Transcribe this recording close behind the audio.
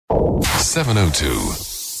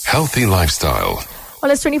0702. Healthy lifestyle.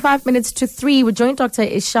 Well, it's 25 minutes to 3. We're joined Dr.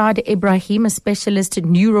 Ishad Ibrahim, a specialist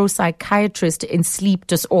neuropsychiatrist in sleep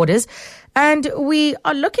disorders. And we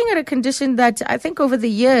are looking at a condition that I think over the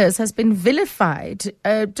years has been vilified.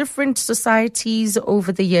 Different societies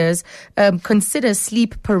over the years consider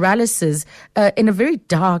sleep paralysis in a very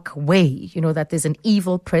dark way. You know, that there's an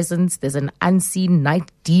evil presence, there's an unseen night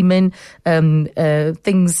demon,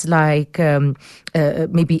 things like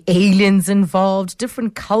maybe aliens involved.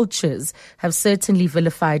 Different cultures have certainly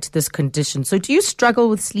vilified this condition. So do you struggle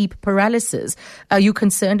with sleep paralysis? Are you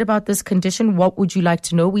concerned about this condition? What would you like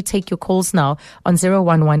to know? We take your calls now on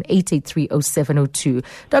 011-883-0702.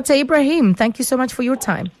 Dr. Ibrahim, thank you so much for your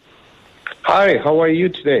time. Hi, how are you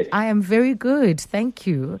today? I am very good, thank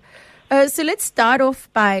you. So let's start off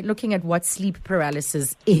by looking at what sleep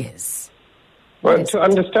paralysis is. Well, to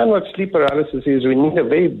understand what sleep paralysis is, we need a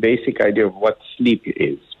very basic idea of what sleep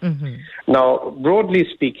is. Mm-hmm. Now, broadly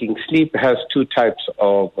speaking, sleep has two types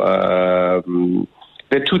of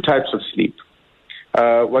sleep.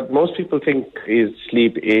 What most people think is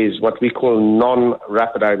sleep is what we call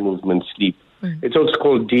non-rapid eye movement sleep. Mm-hmm. It's also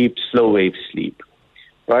called deep, slow wave sleep,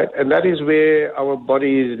 right? And that is where our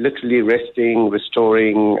body is literally resting,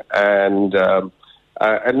 restoring, and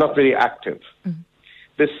not very active. Mm-hmm.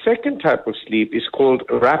 The second type of sleep is called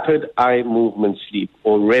rapid eye movement sleep,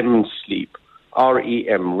 or REM sleep,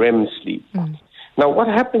 R-E-M, REM sleep. Mm. Now, what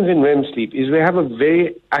happens in REM sleep is we have a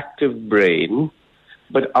very active brain,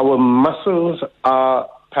 but our muscles are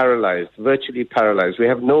paralyzed, virtually paralyzed. We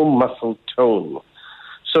have no muscle tone.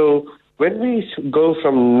 So when we go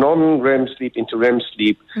from non-REM sleep into REM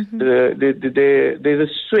sleep, mm-hmm. There's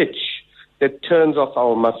a switch that turns off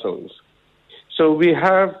our muscles. So we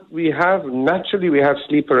have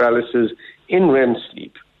sleep paralysis in REM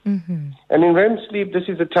sleep. Mm-hmm. And in REM sleep, this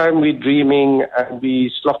is the time we're dreaming and we're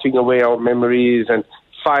slotting away our memories and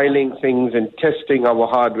filing things and testing our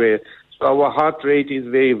hardware. So our heart rate is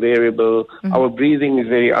very variable. Mm-hmm. Our breathing is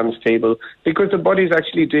very unstable because the body is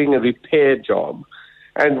actually doing a repair job.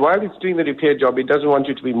 And while it's doing the repair job, it doesn't want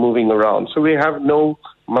you to be moving around. So we have no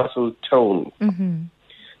muscle tone. Mm-hmm.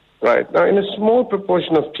 Right. Now, in a small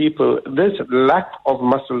proportion of people, this lack of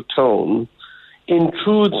muscle tone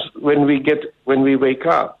intrudes when we wake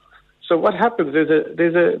up. So what happens?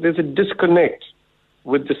 There's a disconnect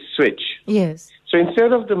with the switch. Yes. So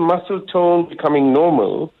instead of the muscle tone becoming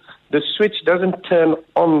normal, the switch doesn't turn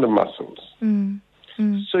on the muscles. Mm.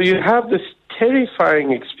 Mm. So you have this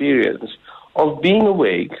terrifying experience of being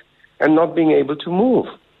awake and not being able to move.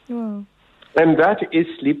 Wow. And that is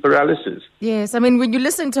sleep paralysis. Yes, I mean, when you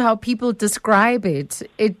listen to how people describe it,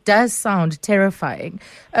 it does sound terrifying.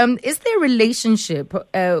 Is there a relationship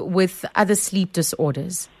with other sleep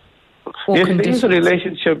disorders? Yes, there is a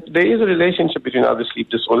relationship. There is a relationship between other sleep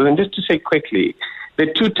disorders. And just to say quickly, there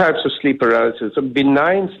are two types of sleep paralysis. A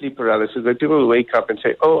benign sleep paralysis, where people wake up and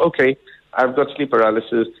say, oh, okay, I've got sleep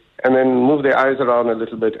paralysis, and then move their eyes around a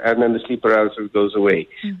little bit, and then the sleep paralysis goes away.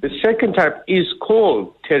 Mm. The second type is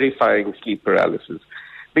called terrifying sleep paralysis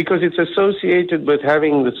because it's associated with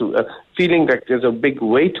having this feeling that there's a big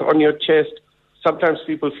weight on your chest. Sometimes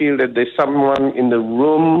people feel that there's someone in the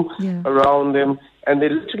room around them, and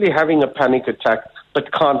they're literally having a panic attack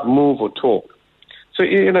but can't move or talk. So,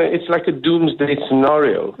 you know, it's like a doomsday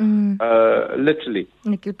scenario, literally.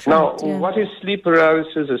 Like you're trapped, what is sleep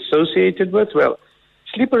paralysis associated with? Well,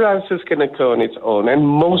 sleep paralysis can occur on its own, and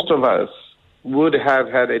most of us would have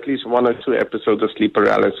had at least one or two episodes of sleep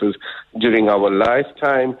paralysis during our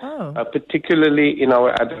lifetime, particularly in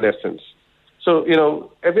our adolescence. So, you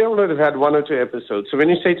know, everyone would have had one or two episodes. So when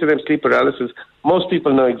you say to them sleep paralysis, most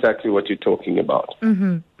people know exactly what you're talking about.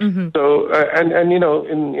 Mm-hmm. Mm-hmm. So, and you know,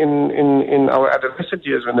 in our adolescent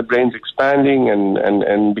years when the brain's expanding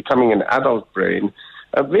and becoming an adult brain,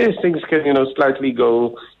 various things can, you know, slightly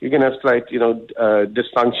go. You can have slight, you know,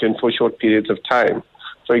 dysfunction for short periods of time.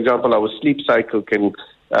 For example, our sleep cycle can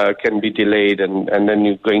be delayed, and then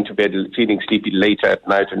you're going to bed feeling sleepy later at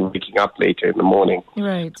night and waking up later in the morning.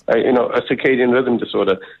 Right. You know, a circadian rhythm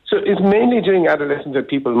disorder. So it's mainly during adolescence that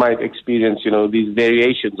people might experience, you know, these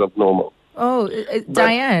variations of normal. Oh,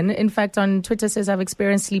 Diane, in fact, on Twitter says, I've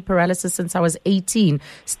experienced sleep paralysis since I was 18.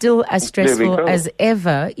 Still as stressful as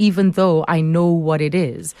ever, even though I know what it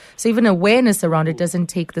is. So even awareness around it doesn't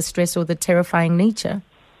take the stress or the terrifying nature.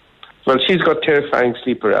 Well, she's got terrifying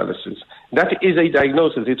sleep paralysis. That is a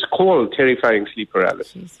diagnosis. It's called terrifying sleep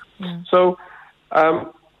paralysis. Yeah. So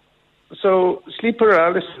sleep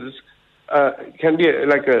paralysis can be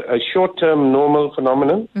like a short-term normal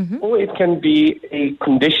phenomenon, or it can be a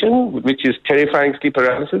condition, which is terrifying sleep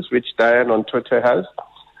paralysis, which Diane on Twitter has.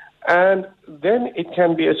 And then it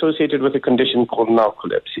can be associated with a condition called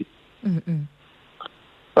narcolepsy.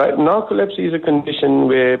 Right? Narcolepsy is a condition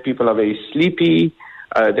where people are very sleepy,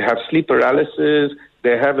 they have sleep paralysis,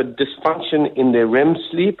 they have a dysfunction in their REM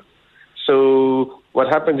sleep. So what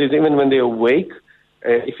happens is even when they're awake,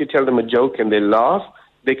 if you tell them a joke and they laugh,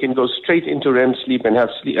 they can go straight into REM sleep and have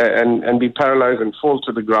and be paralyzed and fall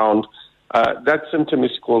to the ground. That symptom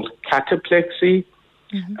is called cataplexy.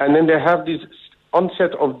 And then they have this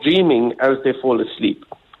onset of dreaming as they fall asleep.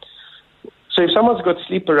 So if someone's got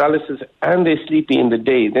sleep paralysis and they're sleepy in the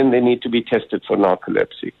day, then they need to be tested for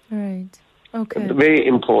narcolepsy. Right. Okay. Very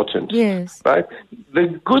important. Yes. Right?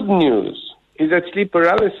 The good news is that sleep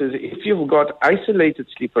paralysis, if you've got isolated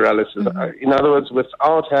sleep paralysis, in other words,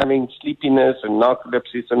 without having sleepiness and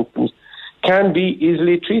narcolepsy symptoms, can be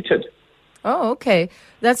easily treated. Oh, okay.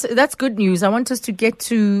 That's good news. I want us to get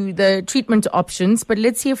to the treatment options, but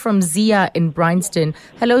let's hear from Zia in Bryanston.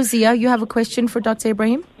 Hello, Zia. You have a question for Dr.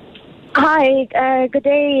 Ibrahim? Hi, good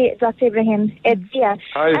day, Dr. Ibrahim. It's Zia.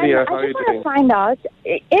 Hi, Zia. How are I you just doing? want to find out,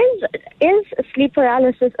 is sleep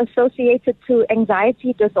paralysis associated to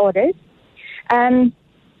anxiety disorders?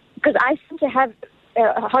 Because I seem to have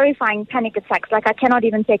horrifying panic attacks, like I cannot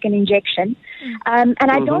even take an injection. And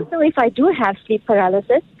I don't know if I do have sleep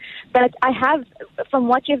paralysis, but I have, from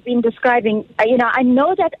what you've been describing, I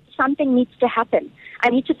know that something needs to happen. I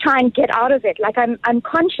need to try and get out of it. Like I'm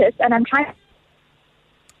conscious and I'm trying.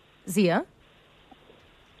 Zia?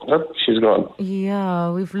 Oh, she's gone.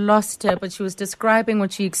 Yeah, we've lost her, but she was describing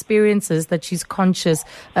what she experiences, that she's conscious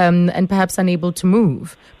and perhaps unable to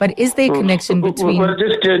move. But is there a connection between... Well,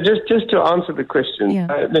 just to answer the question,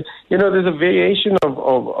 there's a variation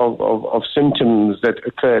of symptoms that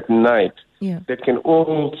occur at night that can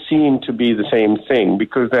all seem to be the same thing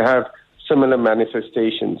because they have similar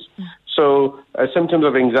manifestations. So symptoms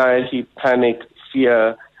of anxiety, panic,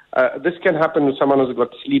 fear, this can happen with someone who's got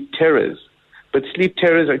sleep terrors. But sleep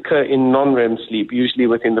terrors occur in non-REM sleep, usually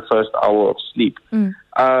within the first hour of sleep.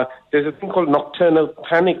 There's a thing called nocturnal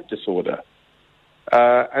panic disorder,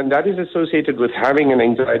 and that is associated with having an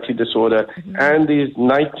anxiety disorder and these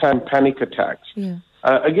nighttime panic attacks.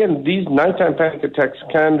 Again, these nighttime panic attacks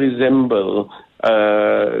can resemble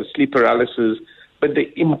sleep paralysis, but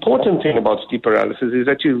the important thing about sleep paralysis is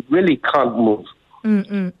that you really can't move. Your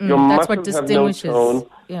That's what muscles have no distinguishes.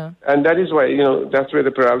 tone, and that is why, that's where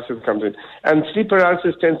the paralysis comes in. And sleep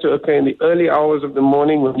paralysis tends to occur in the early hours of the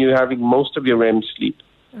morning when you're having most of your REM sleep.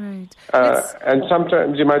 Right. And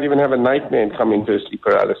sometimes you might even have a nightmare and come into a sleep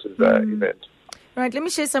paralysis event. Right, let me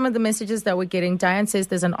share some of the messages that we're getting. Diane says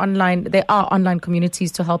there are online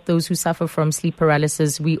communities to help those who suffer from sleep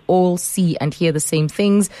paralysis. We all see and hear the same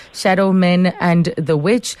things. Shadow Men and the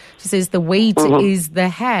Witch. She says the weight is the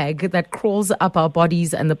hag that crawls up our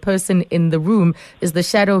bodies and the person in the room is the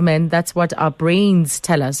shadow men. That's what our brains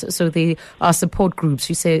tell us. So they are support groups.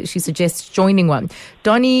 She suggests joining one.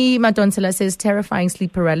 Donnie Madonsela says terrifying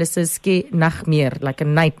sleep paralysis, ske nachtmerrie, like a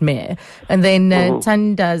nightmare. And then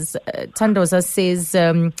Tandoza says,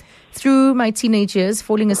 through my teenage years,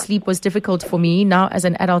 falling asleep was difficult for me. Now, as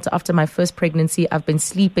an adult after my first pregnancy, I've been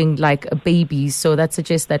sleeping like a baby. So that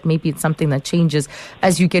suggests that maybe it's something that changes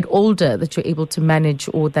as you get older, that you're able to manage,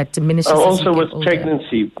 or that diminishes as also you get with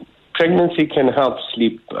older. Pregnancy can help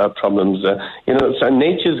sleep problems. So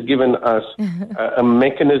nature's given us a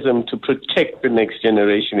mechanism to protect the next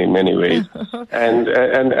generation in many ways. And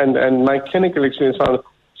my clinical experience found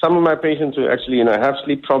some of my patients who actually, have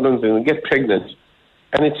sleep problems and get pregnant,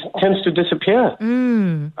 and it tends to disappear.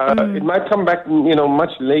 It might come back,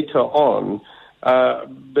 much later on,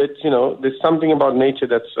 but there's something about nature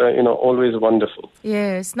that's, always wonderful.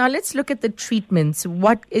 Yes. Now let's look at the treatments.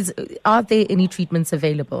 Are there any treatments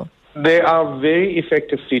available? There are very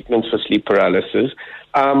effective treatments for sleep paralysis.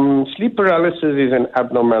 Sleep paralysis is an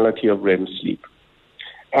abnormality of REM sleep.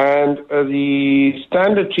 And the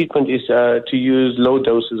standard treatment is to use low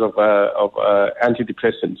doses of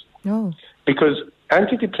antidepressants. No. Because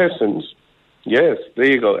antidepressants, yes, there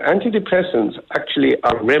you go. Antidepressants actually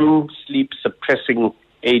are REM sleep suppressing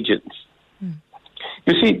agents.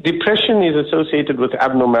 You see, depression is associated with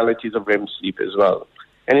abnormalities of REM sleep as well.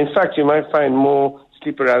 And in fact, you might find more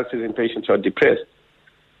sleep paralysis in patients who are depressed.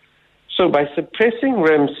 So by suppressing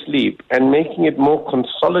REM sleep and making it more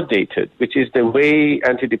consolidated, which is the way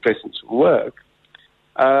antidepressants work,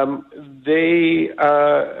 they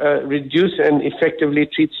reduce and effectively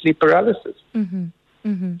treat sleep paralysis. And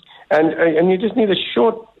you just need a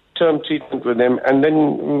short long-term treatment with them. And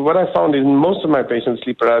then what I found is most of my patients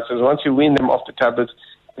sleep paralysis, once you wean them off the tablets,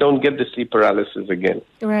 don't get the sleep paralysis again.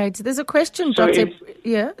 Right. There's a question, Doctor.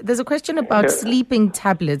 There's a question about sleeping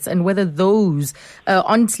tablets and whether those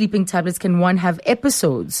on sleeping tablets can one have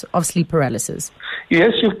episodes of sleep paralysis.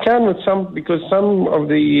 Yes, you can with some, because some of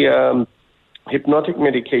the hypnotic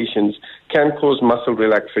medications can cause muscle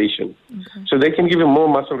relaxation. Okay. So they can give you more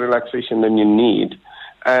muscle relaxation than you need.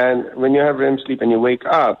 And when you have REM sleep and you wake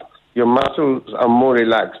up, your muscles are more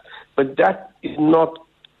relaxed. But that is not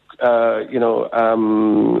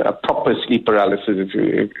a proper sleep paralysis, if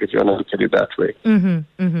you want to look at it that way.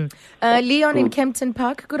 Mm-hmm, mm-hmm. Leon in Kempton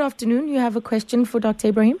Park, good afternoon. You have a question for Dr.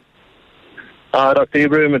 Ibrahim? Dr.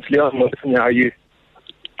 Ibrahim, it's Leon. How are you?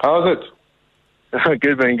 How's it?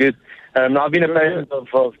 Good, man, good. I've been a patient of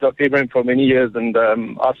Dr. Ibrahim for many years, and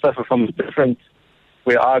I suffer from different,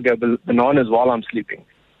 where I go bananas while I'm sleeping.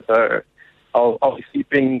 So I'll be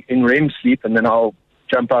sleeping in REM sleep, and then I'll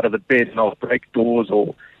jump out of the bed and I'll break doors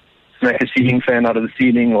or smack a ceiling fan out of the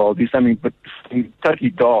ceiling, or do something totally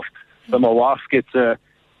daft. So my wife gets a,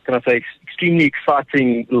 extremely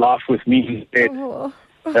exciting laugh with me in bed. Oh.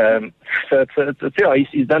 So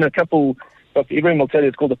he's done a couple. Dr. Ibrahim will tell you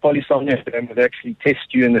it's called the polysomnia exam, where they actually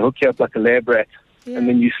test you and they hook you up like a lab rat, and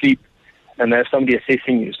then you sleep, and they have somebody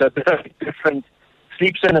assessing you. So it's totally different.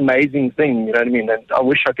 Sleep's an amazing thing, you know what I mean? And I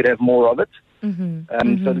wish I could have more of it.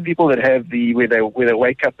 Mm-hmm. So the people that have where they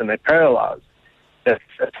wake up and they're paralyzed,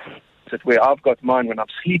 that's where I've got mine. When I'm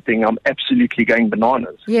sleeping, I'm absolutely going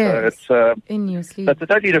bananas. Yes, so it's in your sleep. It's a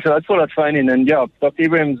totally different. I thought I'd phone in, and Dr.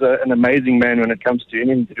 Ibrahim's an amazing man when it comes to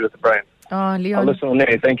anything to do with the brain. Oh, Leon. I'll listen on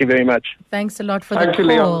there. Thank you very much. Thanks a lot for the call.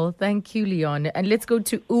 Leon. Thank you, Leon. And let's go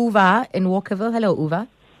to Uva in Walkerville. Hello, Uva.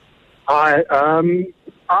 Hi.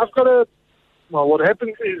 I've got what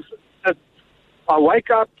happens is that I wake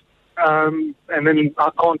up and then I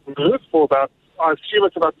can't move for I assume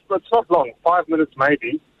it's not long, 5 minutes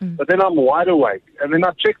maybe, but then I'm wide awake. And then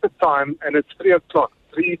I check the time and it's 3 o'clock,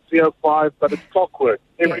 3:05, but it's clockwork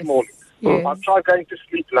every morning. Yes. I try going to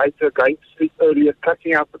sleep later, going to sleep earlier,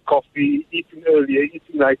 cutting out the coffee, eating earlier,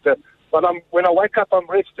 eating later. But when I wake up, I'm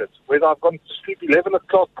rested. Whether I've gone to sleep 11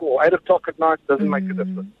 o'clock or 8 o'clock at night doesn't make a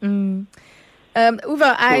difference.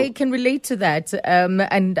 Uva, I can relate to that.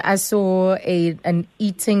 And I saw a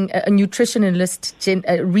nutritionist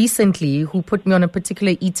recently who put me on a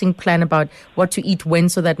particular eating plan about what to eat when,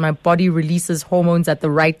 so that my body releases hormones at the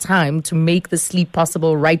right time to make the sleep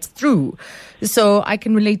possible right through. So I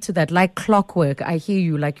can relate to that. Like clockwork, I hear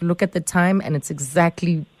you. Like you look at the time and it's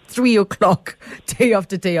exactly 3 o'clock day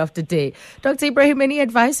after day after day. Dr. Ibrahim, any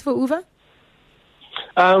advice for Uva?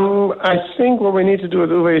 I think what we need to do with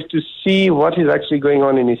Uwe is to see what is actually going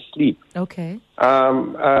on in his sleep. Okay.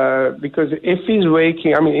 Because if he's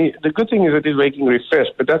waking, the good thing is that he's waking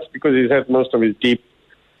refreshed, but that's because he has most of his deep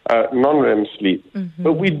non-REM sleep. Mm-hmm.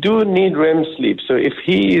 But we do need REM sleep. So if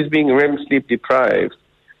he is being REM sleep deprived,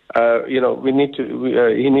 he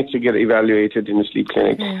needs to get evaluated in the sleep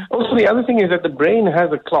clinic. Mm-hmm. Also, the other thing is that the brain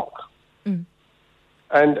has a clock. Mm.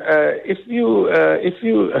 And if you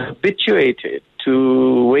habituate it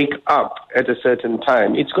to wake up at a certain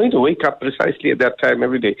time, it's going to wake up precisely at that time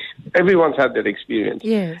every day. Everyone's had that experience.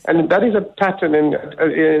 Yes. And that is a pattern, and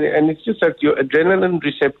it's just that your adrenaline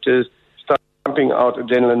receptors start pumping out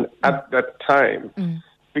adrenaline at that time. Mm.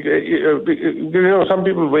 Because, some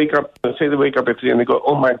people wake up, say they wake up at 3 and they go,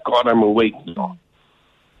 oh my God, I'm awake now.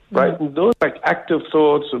 Right? And those like active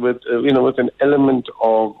thoughts with an element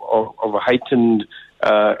of heightened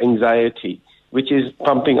anxiety, which is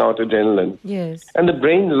pumping out adrenaline. Yes. And the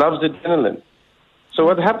brain loves adrenaline. So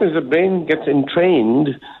what happens, the brain gets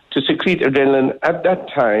entrained to secrete adrenaline at that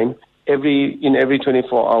time in every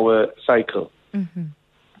 24-hour cycle.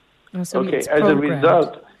 Mm-hmm. So okay, as a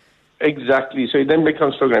result, exactly. So it then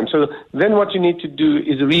becomes programmed. So then what you need to do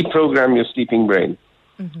is reprogram your sleeping brain.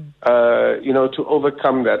 Mm-hmm. To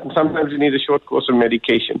overcome that. And sometimes you need a short course of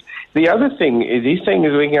medication. The other thing is, he's saying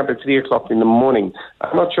he's waking up at 3 o'clock in the morning.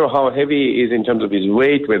 I'm not sure how heavy he is in terms of his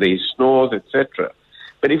weight, whether he snores, etc.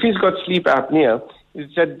 But if he's got sleep apnea,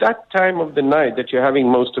 it's at that time of the night that you're having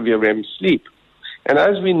most of your REM sleep. And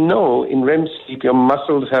as we know, in REM sleep, your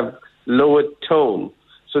muscles have lower tone,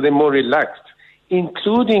 so they're more relaxed,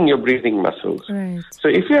 including your breathing muscles. Right. So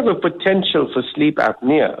if you have a potential for sleep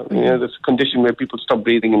apnea, this condition where people stop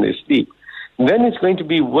breathing in their sleep, then it's going to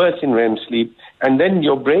be worse in REM sleep, and then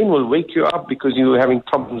your brain will wake you up because you're having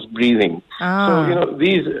problems breathing. So,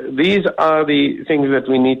 these are the things that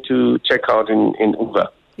we need to check out in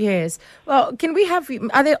Uva. Yes. Well,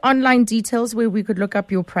 are there online details where we could look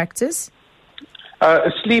up your practice?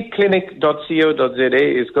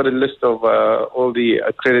 Sleepclinic.co.za has got a list of all the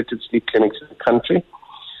accredited sleep clinics in the country.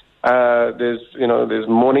 There's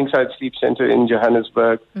Morningside Sleep Center in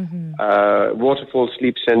Johannesburg, Waterfall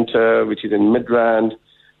Sleep Center, which is in Midrand,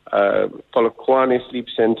 Polokwane Sleep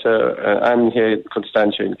Center. I'm here in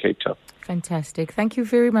Constantia in Cape Town. Fantastic. Thank you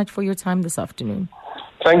very much for your time this afternoon.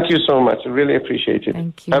 Thank you so much. I really appreciate it.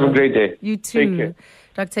 Thank you. Have a great day. You too. Take care.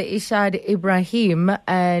 Dr. Ishad Ibrahim,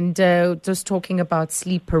 and just talking about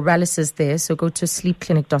sleep paralysis there. So go to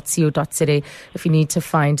sleepclinic.co.za if you need to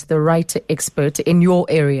find the right expert in your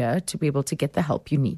area to be able to get the help you need.